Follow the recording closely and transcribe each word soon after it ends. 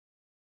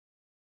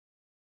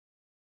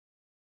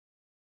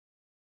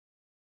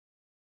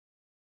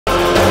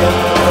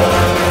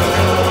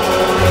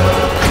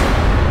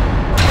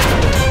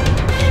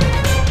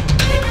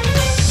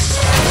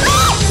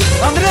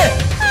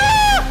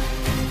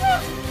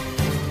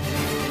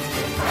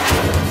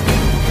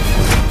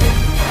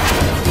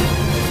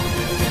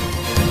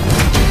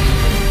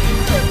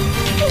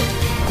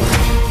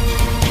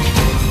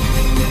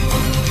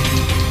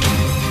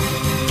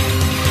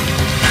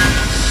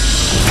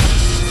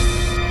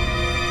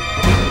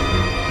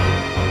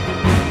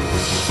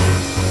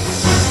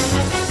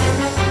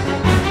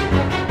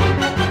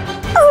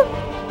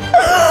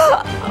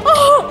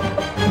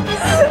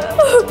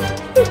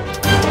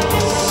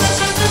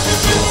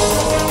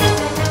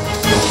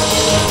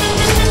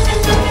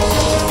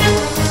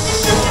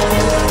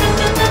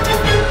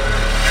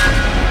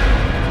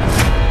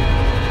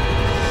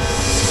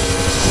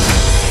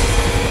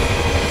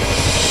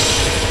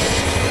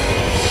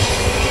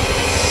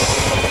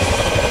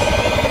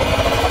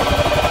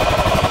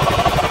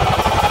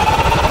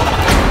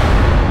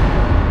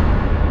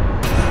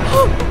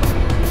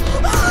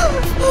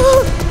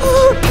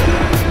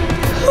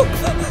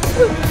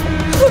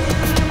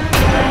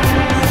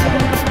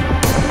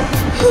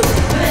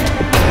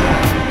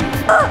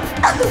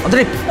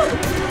नंदिनी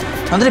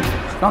नंदिनी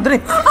नंदिनी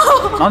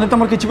नंदिनी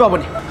तुम किसी भी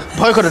हेनी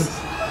भय कर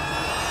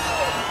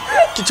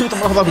किसी भी तुम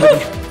हवा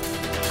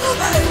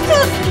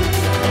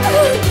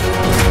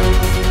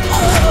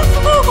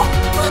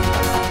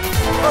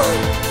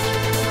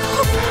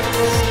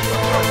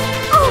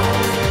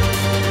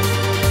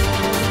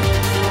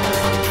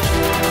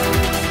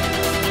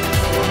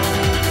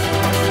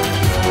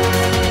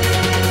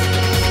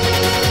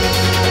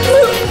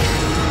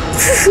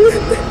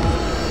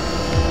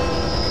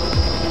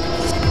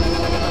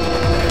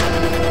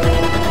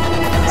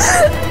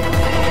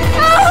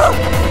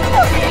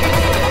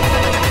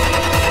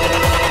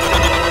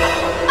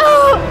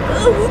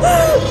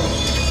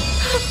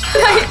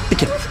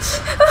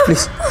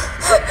प्लीज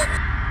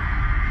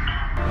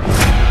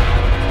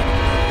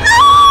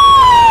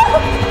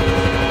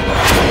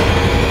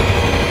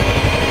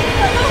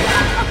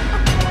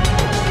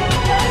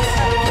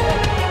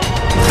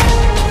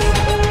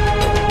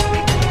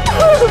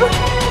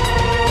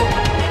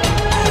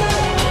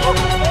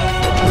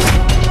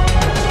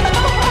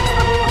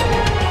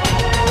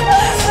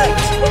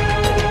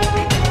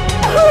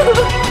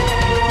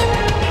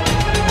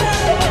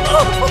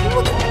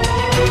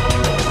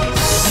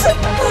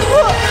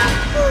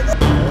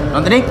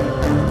नंदिनी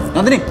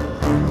नंदिनी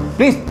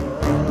प्लीज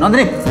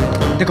नंदिनी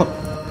देखो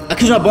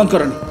आखि जो बंद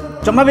करनी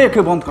जमा भी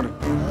आखि बंद कर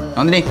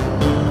नंदिनी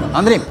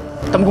नंदिनी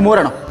तुमको मोर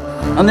आण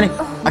नंदिनी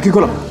आखि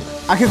खोलो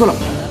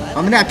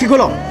नंदिनी आखि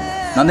खोलो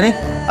नंदिनी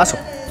आसो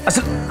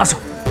आसो आसो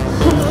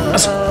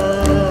आसो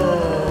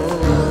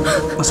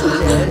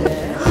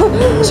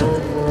आसो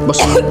बस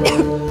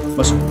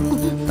बस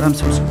आराम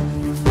से बस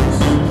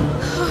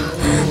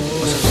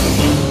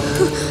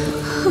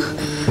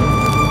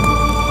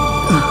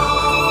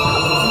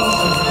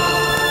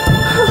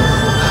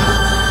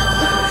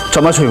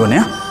जमा शोबनी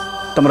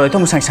तुम रही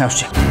मुझे सागे सागे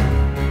आस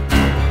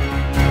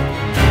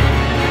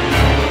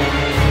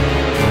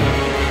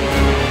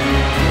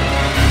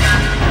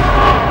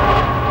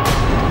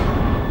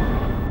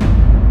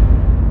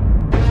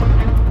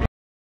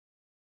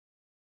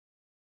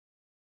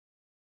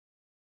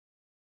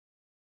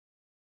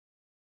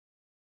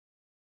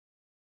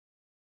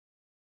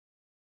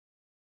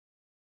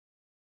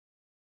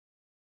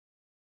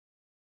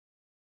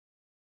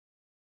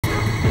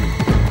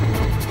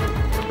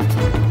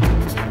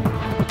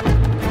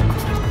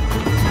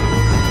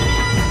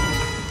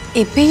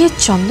एबे ये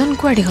चंदन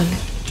कुआड़े गले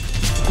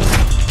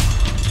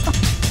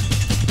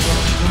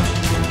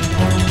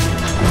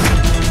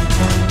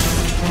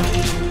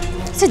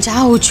से जा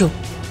हो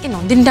ये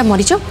नंदिनी टा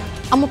मरी जाओ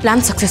आम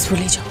प्लान सक्सेसफुल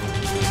हो जाओ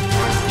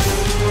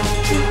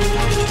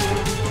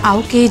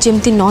आउ के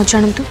जमती न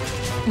जानतु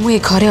मु ए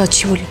घरे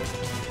अच्छी बोली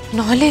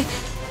नहले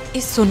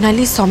ए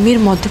सोनाली समीर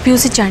मधुपी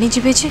से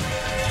जानीजे जे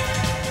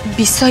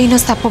विषहीन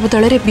साप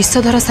बदल में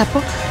विषधर साप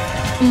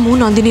मु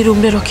नंदिनी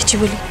रूम रे रखी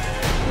बोली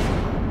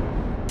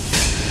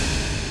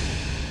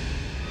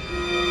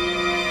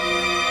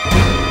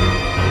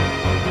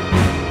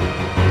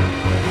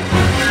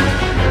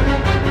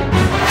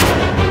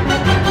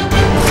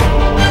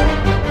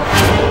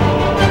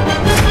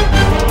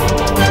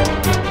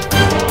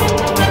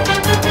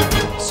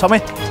समय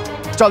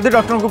जल्दी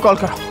डॉक्टर को कॉल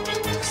करो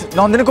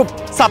नंदिनी को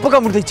साप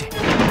कामुड़ दे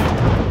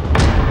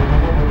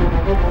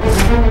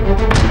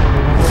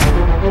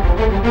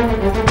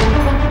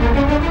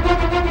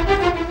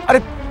अरे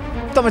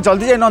तुम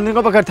जल्दी जाए नंदिनी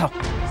को पाखे था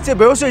सी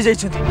बेहोश हो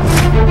जाती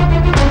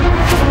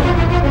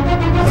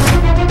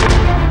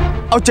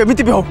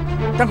आमती भी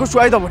हो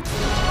शुआई दब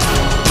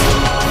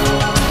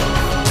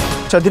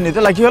जदि निद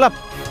लगिगला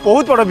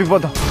बहुत बड़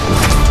विपद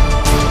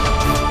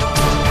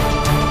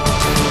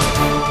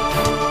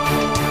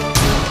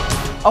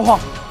हाँ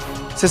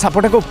से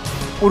सापटा को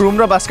रूम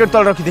रा बास्केट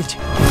तल रखी दे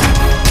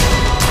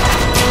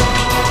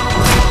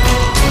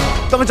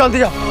तुम जल्दी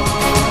जाओ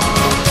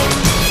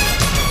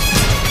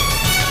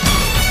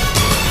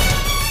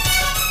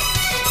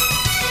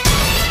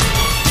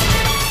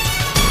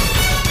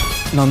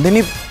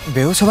नंदिनी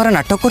बेहोश हमारा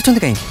नाटक कर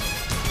कहीं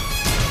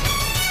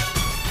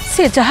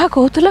से जहा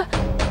कहूला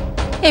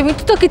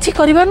एमती तो किसी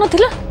करिवार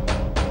नथिला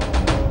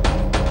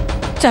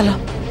चलो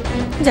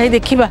जाई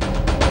देखिबा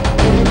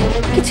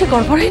किसी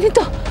गड़बड़ है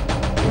तो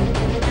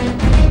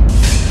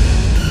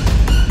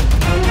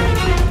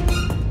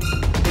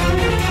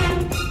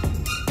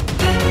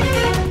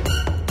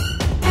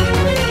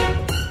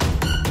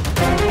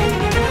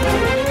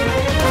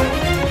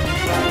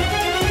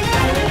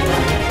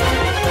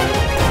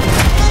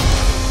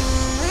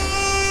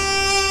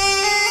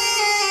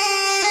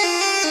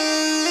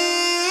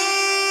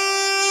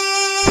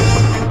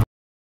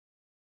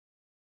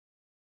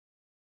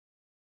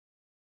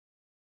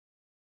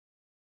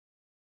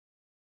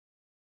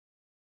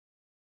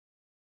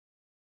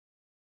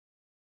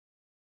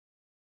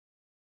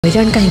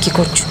हैरान कहीं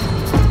कर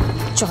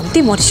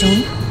जल्दी मर जाऊँ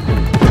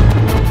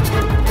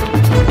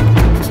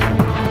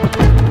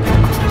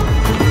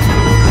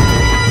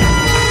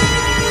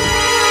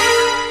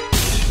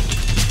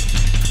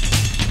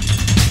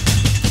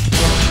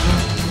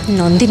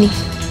नंदिनी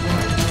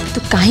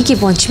तू कहीं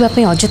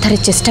बचापी अजथार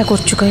चेष्टा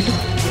कर कहलु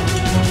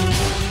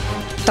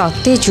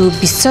तते जो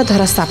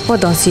विषधर साप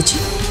दसी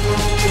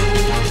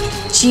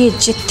जी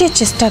जेते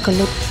चेष्टा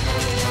कले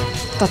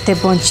तते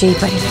बंचई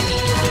पारे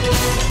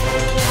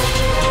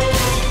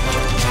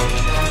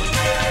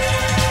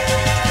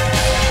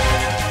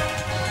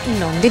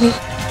नंदिनी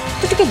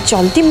तू टिके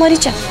जल्दी मरी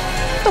जा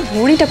तो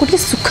भौणीटा को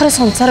सुखर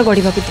संसार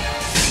गढ़ा दे।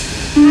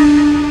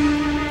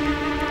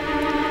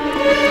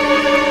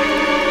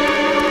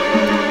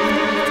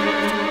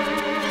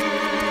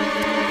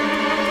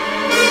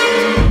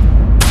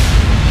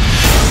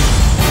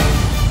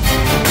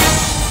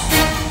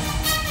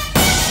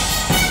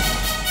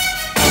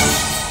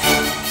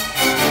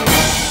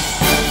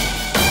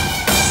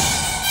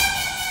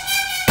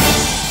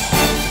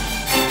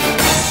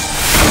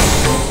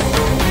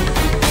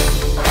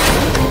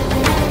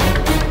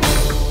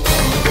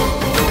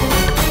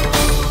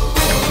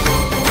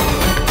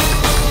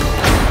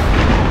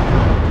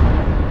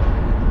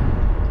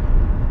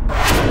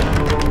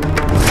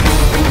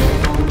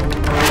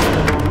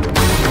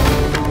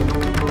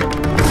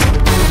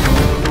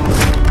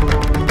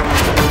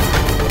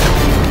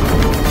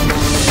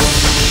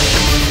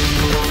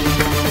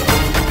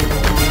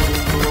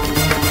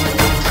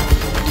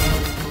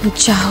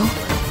 जाओ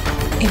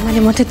एमाने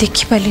मते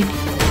देखि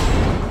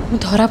पालेनी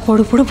धरा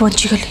पड़ू पड़ू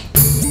बंचीगली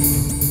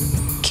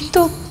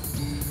किंतु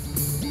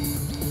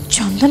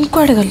चंदन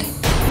कुआड़े गले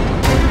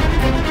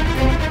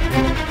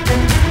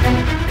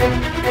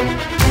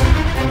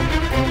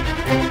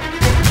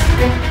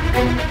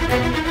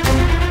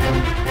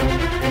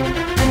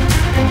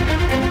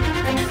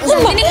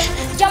नंदिनी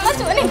जमा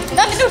सुनी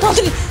नंदिनी उठाओ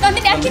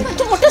नंदिनी आखी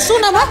तू मोटे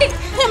सुना मां हे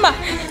मां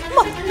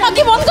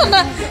आखी बंद करना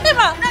हे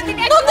मां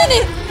नंदिनी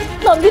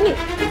नंदिनी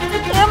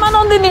ए मां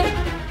नंदिनी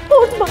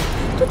उठ मां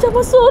तू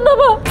जमा सोना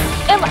मां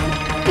ए मां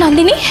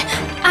नंदिनी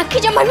आखी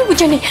जमा भी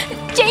बुझनी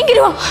चेंगी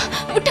रहो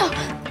उठो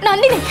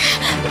नंदिनी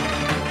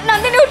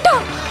नंदिनी उठो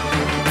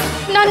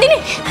नंदिनी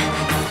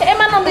ए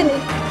मां नंदिनी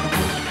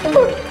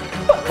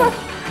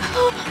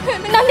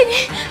नंदिनी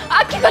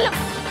आखी खोलो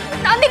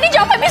नंदिनी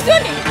जमा भी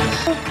सोनी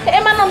ए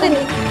मां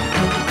नंदिनी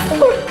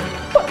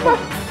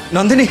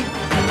नंदिनी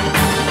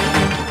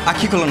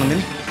आखि खोलो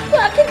नंदिनी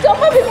आखी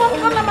जमा भी बंद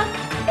करना मां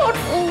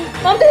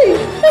नंदिनी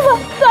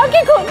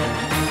आखी खोल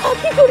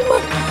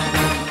मां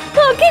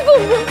आखी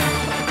खोल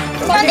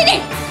नंदिनी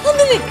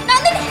नंदिनी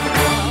नंदिनी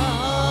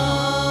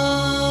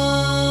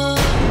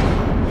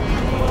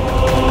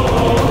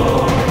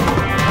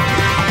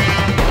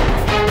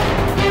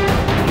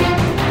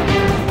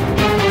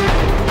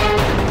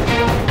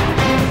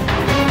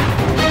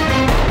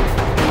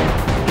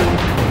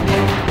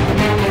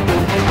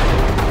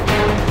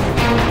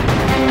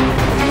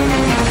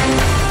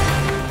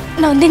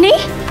नंदिनी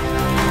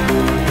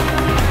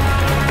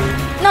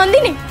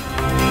नंदिनी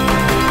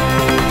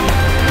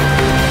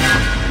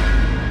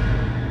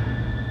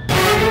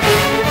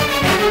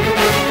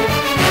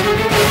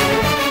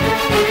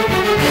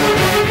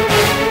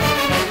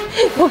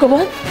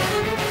भगवान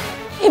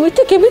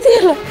एमती केमिति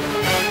हला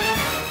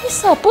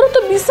सापर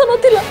तो विष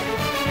नथिला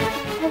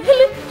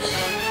हेले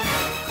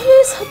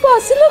हेले साप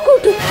आसिला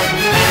कोठु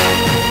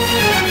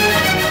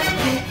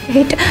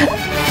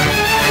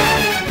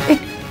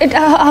एटा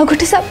आ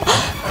गोटे साप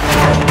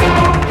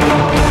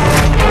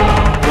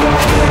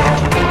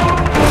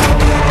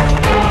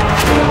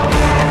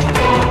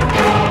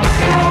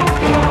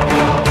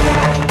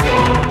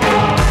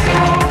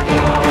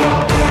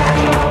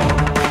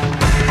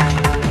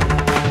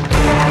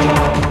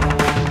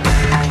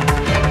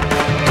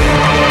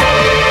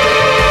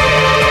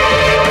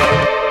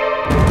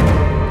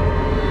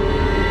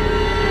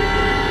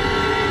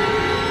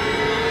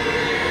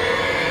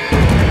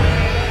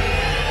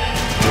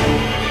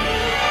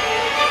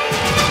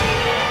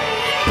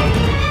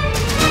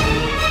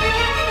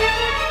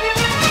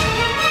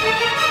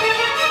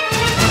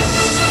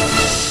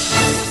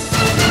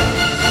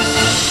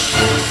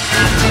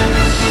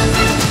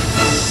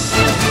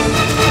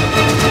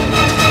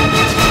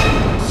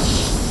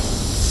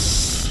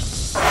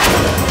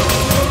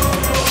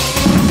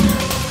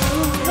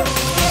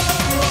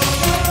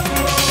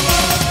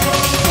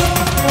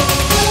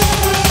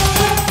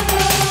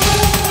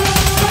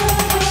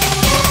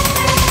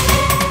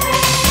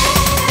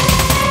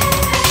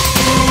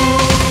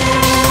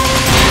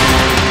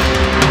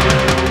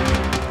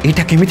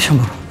एटा केमिति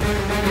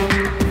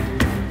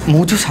संभव मु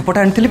जो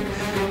सापटा आनी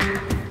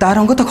तार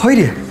रंग तो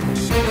खैरिया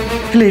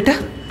हेले एटा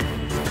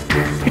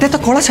एटा तो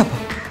कला साप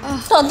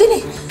नंदिनी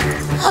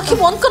आखी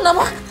बंद करना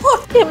मां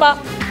ए मां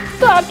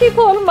तो आखी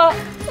खोल मां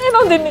ए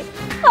नंदिनी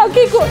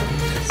आखी खोल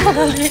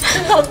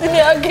नंदिनी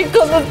आखी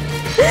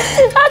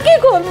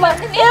खोल मां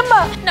ए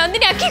मां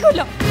नंदिनी आखी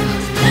खोलो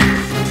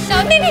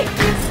नंदिनी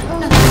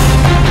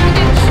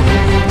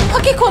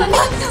आखी खोल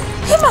मां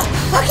ए मां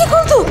आखी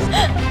खोल तू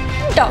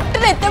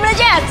डॉक्टर एते बड़े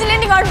जे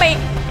आसिलेनी कोन भाई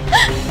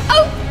आ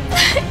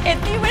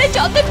एती बड़े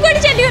चौथत कोड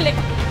चली होले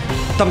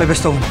तमे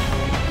व्यस्त हो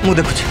मु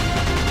देखुछी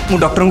मु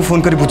डॉक्टर को फोन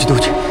करी बुझी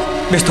दउछी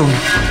व्यस्त हो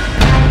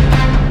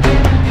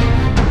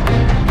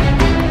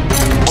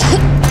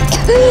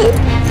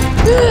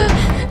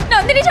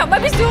नंदिनी जम्मा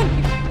भी सुन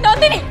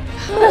नंदिनी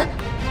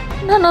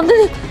ना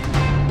नंदिनी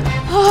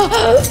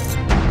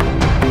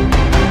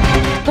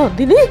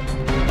नंदिनी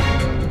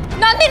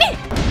नंदिनी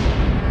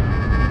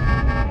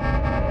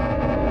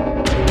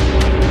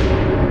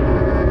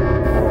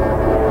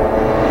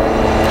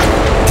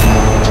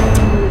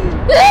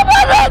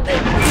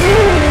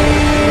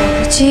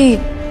जी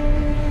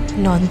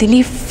नंदिनी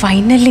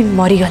फाइनली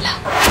मरीगला।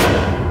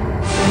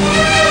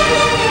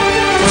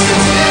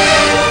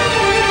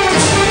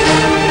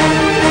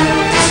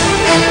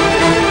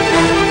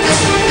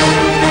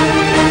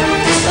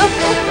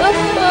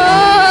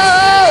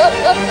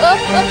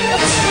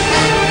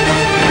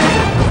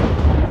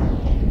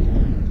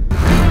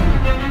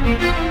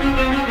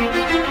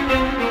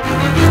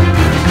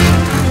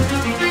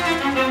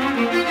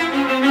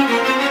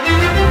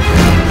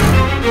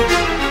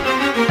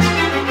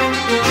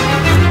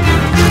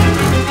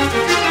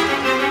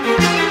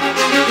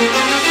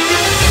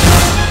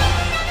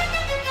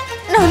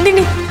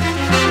 नंदिनी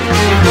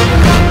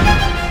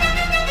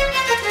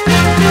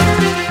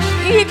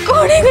ये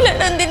कौन है गला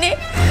नंदिनी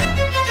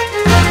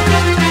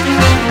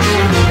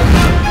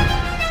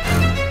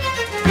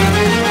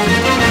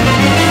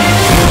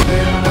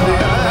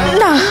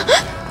ना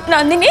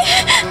नंदिनी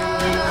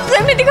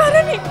सेमिति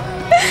करनी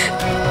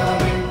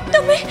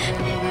तुम्हें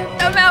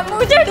तुम्हें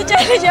आमको छाड़ी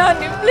चले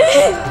जाओनी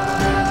प्लीज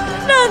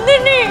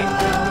नंदिनी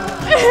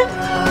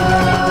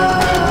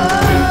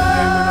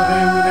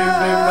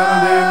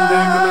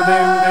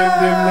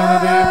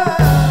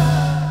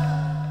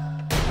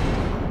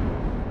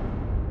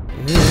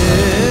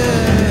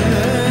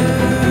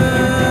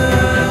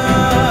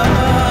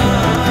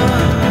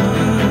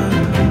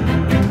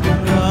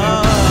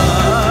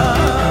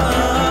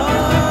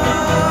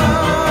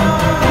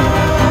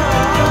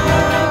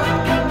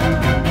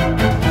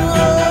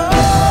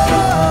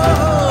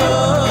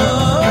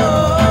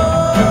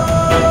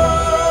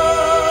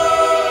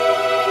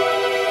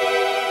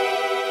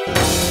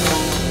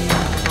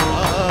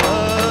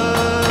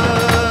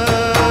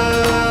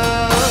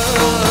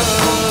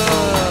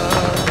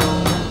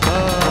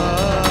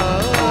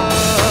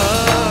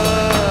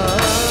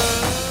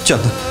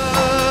चंदन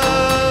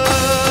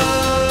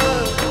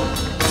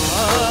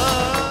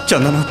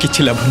चंदन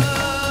किसी लाभ नहीं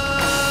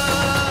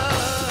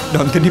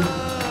नंदिनी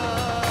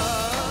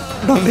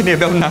नंदिनी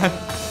एवं ना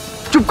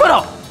चुप करो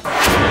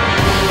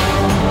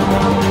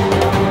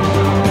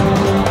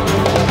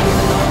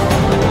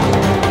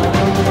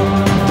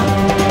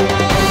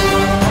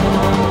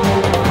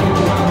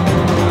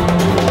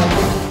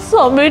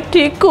समय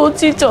ठीक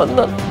होची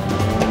चंदन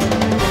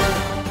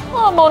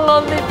आम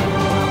नंदिनी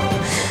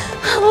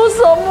मो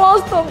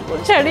समस्त को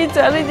छाड़ी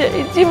चली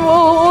जाइए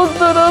बहुत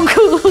दूर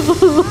को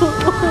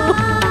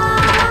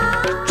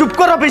चुप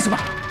करो भीष्मा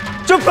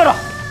चुप करो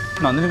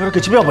नंदिनी को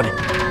किसी भी हेनी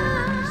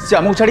से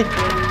आमको छाड़ी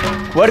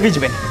कुआड़ भी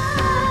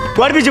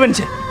जीवन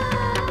से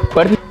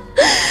कुआड़ भी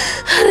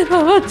अरे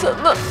बाबा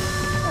चंदन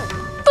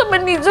तुम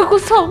निज को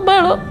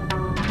संभाल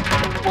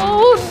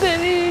बहुत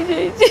देरी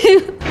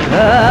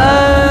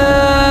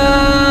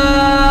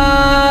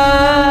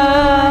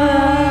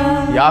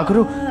या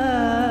आगु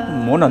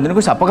मो नंदिनी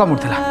को साप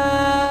कामुड़ा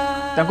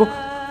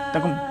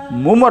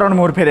मु मरण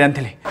मोर फेर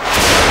आनी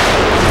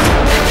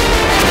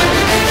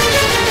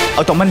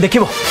तुम देख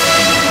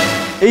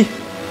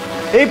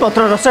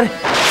पत्र रस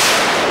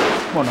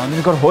मो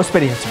नंदिनी होश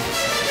फेरी आस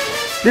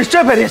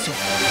निश्चय फेरी आस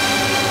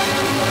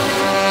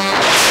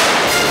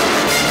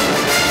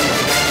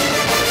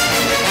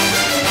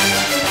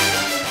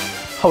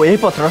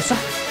पत्र रस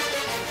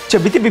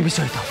चेबिति भी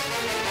विषय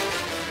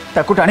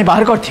ताकू टाणी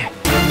बाहर कर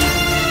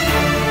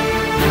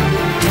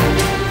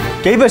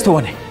कई व्यस्त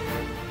होने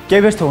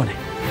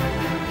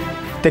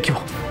देख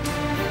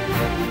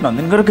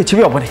नंदिनी किसी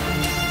भी हेनी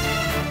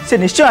से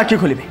निश्चय आखि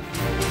खोलिबे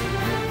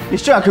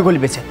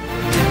से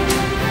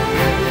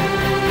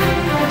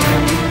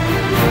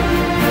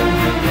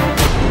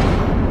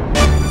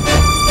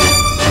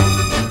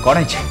कौन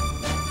है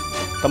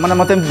तुमने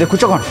मत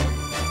देखुच कौन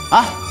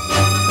हाँ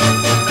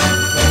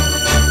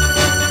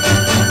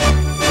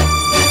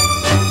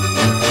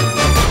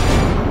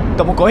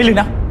तुमको कहली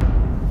ना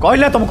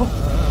तुमको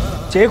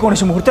जे कौन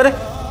मुहूर्त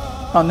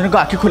नंदिनी को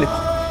आखि खोल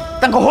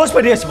होश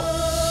फेरी आस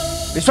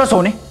विश्वास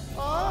होनी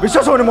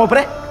मो पर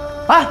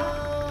हाँ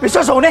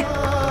विश्वास होने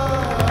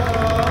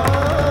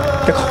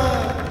देख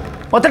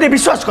मत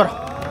विश्वास कर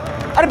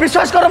अरे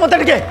विश्वास कर मत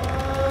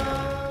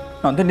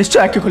नंदिनी निश्चय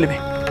आखि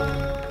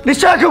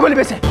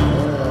खोलिबे से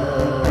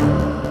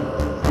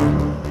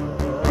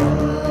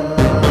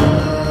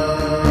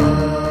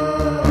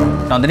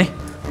नंदिनी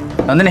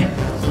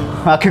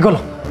आखि खोलो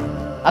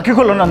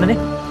नंदिनी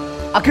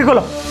आखि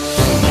खोलो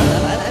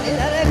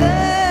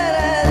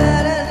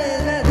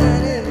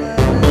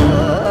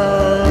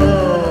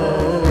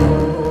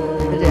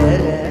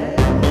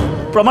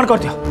प्रमाण कर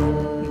दियो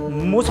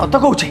मु सत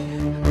कहूँ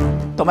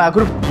तुम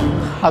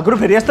आगु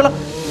फेरी आसला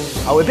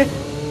आए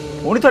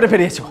पुणी थे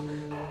फेरी आस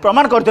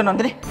प्रमाण कर दियो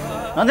नंदिनी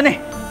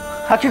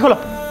आखि खोलो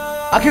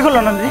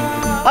नंदिनी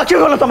आखि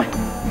खोलो तुम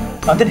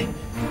नंदिनी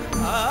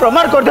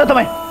प्रमाण कर दियो तुम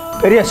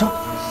फेरी आस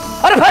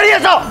अरे फेरी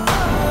आस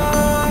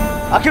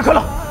आखि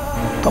खोलो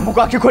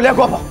तुमको आखि खोलिया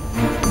को हम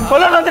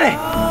खोलो नंदिनी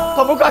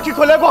तुमको आखि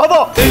खोलिया को हम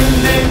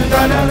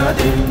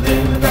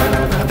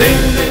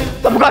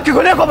तुमको आखि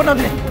खोलिया को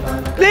नंदिनी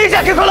प्लीज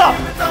आखि खोलो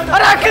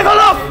अरे आखि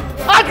खोलो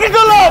आखि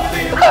खोलो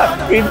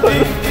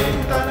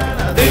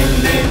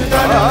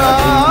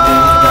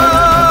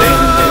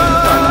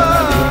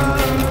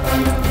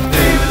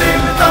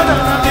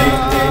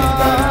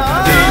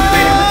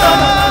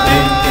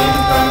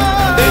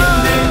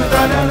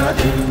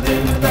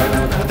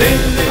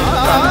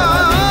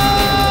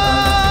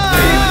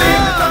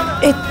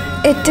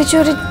एते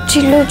जोरे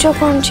चिल्लौच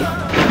कौन जी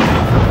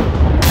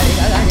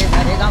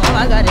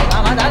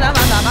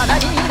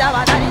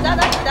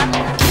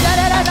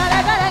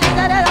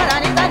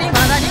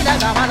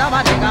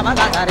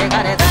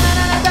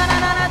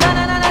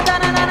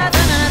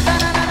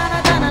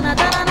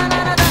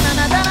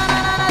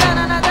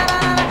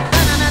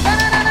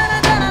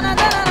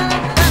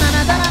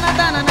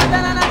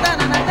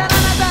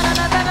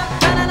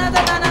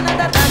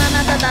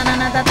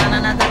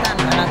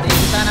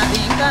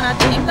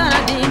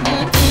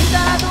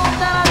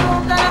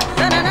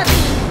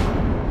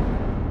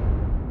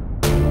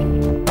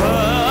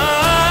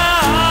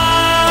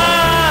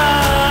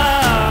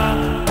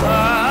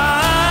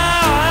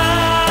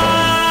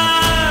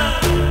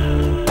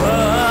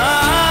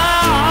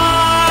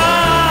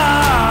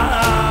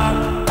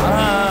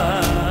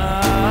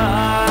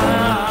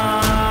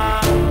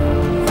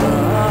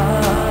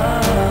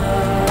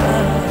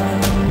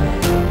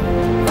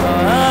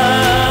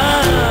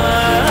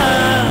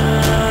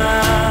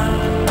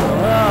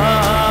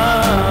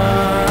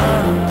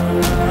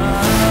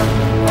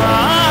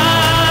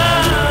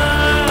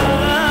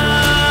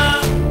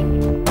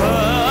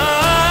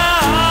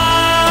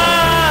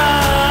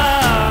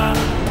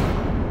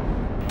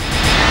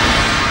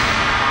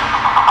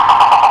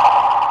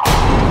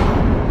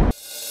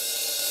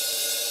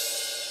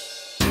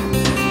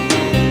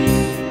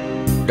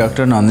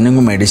डॉक्टर नंदिनी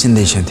को मेडिसिन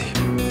देते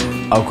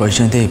आउ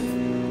कहते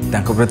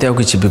प्रति आउ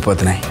किसी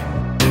विपद ना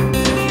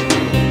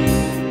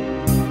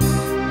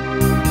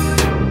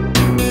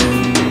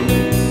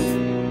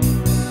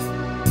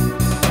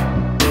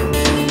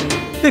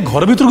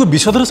घर भीतर को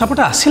विषधर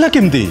सापटा आसला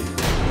केमती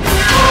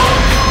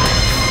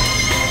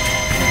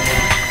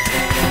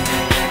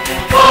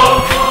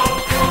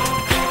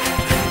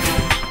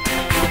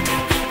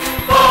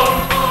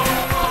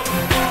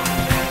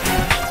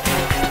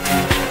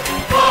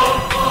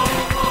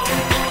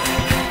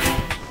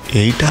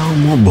एटा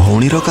मो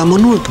भौणीर काम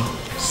नुह तो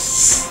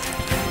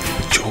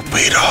चुप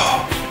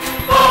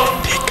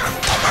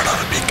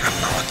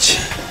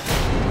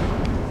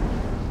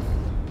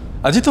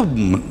आज तो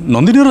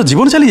नंदिनी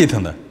जीवन चली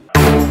जाता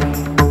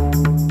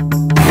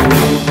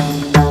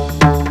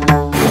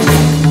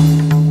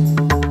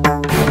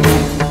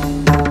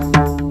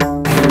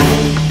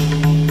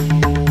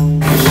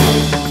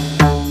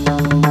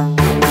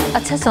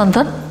अच्छा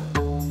चंदन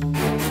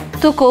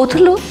तू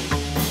कहलु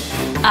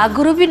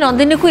आगुरी भी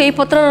नंदिनी को यही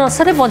पत्र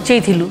रसरे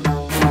बंचई थिलु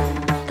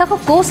ताको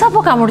को साप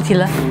कामुड़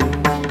थिला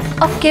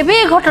और केबे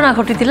ये घटना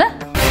घटी थिला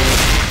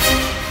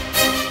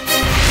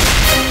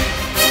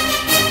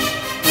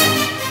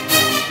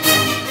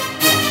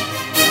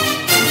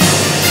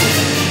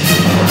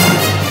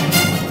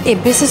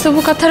एबे से सब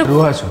कथा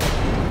रुहासु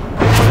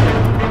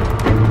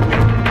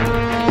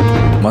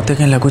मते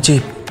कहीं लगुच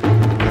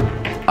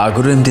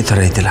आगुरी एमती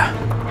थर होता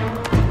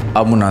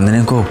आ मु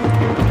नंदिनी को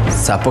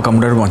साप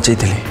कामुड़ार बंचई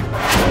थी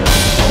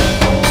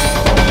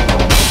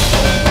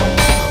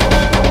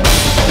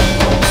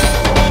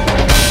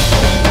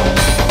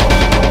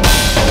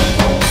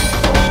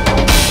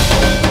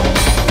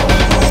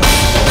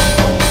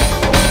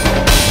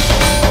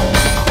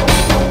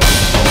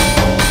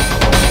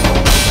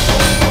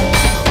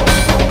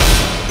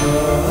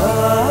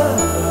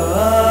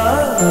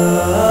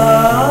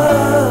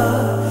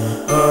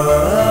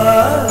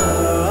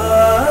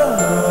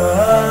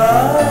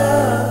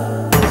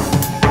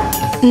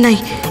नहीं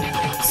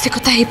से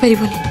कथा हो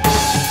पारिबनी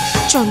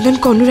चंदन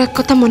को अनुराग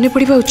कथा मन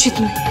पड़ा उचित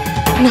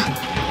नुहे ना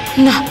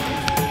ना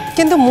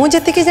किंतु मु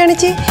जति जानी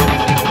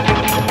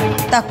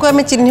ताकू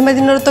आम चिन्हिबा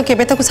दिन तो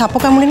केबे ताकू साप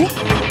कामुड़नी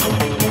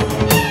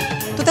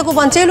तू ताकू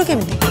बंचेलु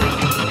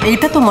केमिति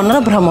एटा तो मनर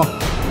भ्रम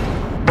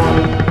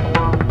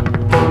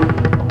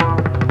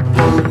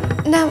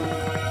ना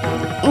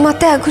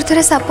मते आगुर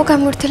थरे साप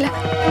कामुड़थिला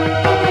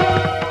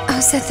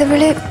सेते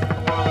बेले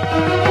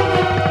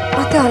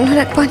मते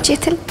अनुराग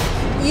बंचेथिल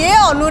ये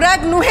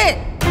अनुराग नुहे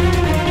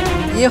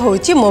ये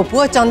होची मो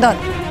पुओ चंदन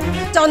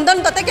चंदन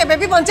तते केबे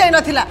भी बंचाई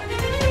नथिला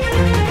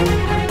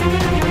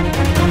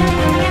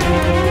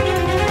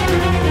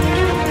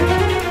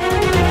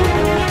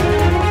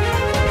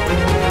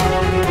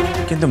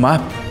किंतु माँ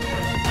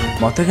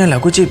मत क्या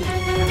लगुच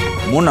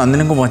मु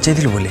नंदिनी को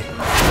बचाई बोली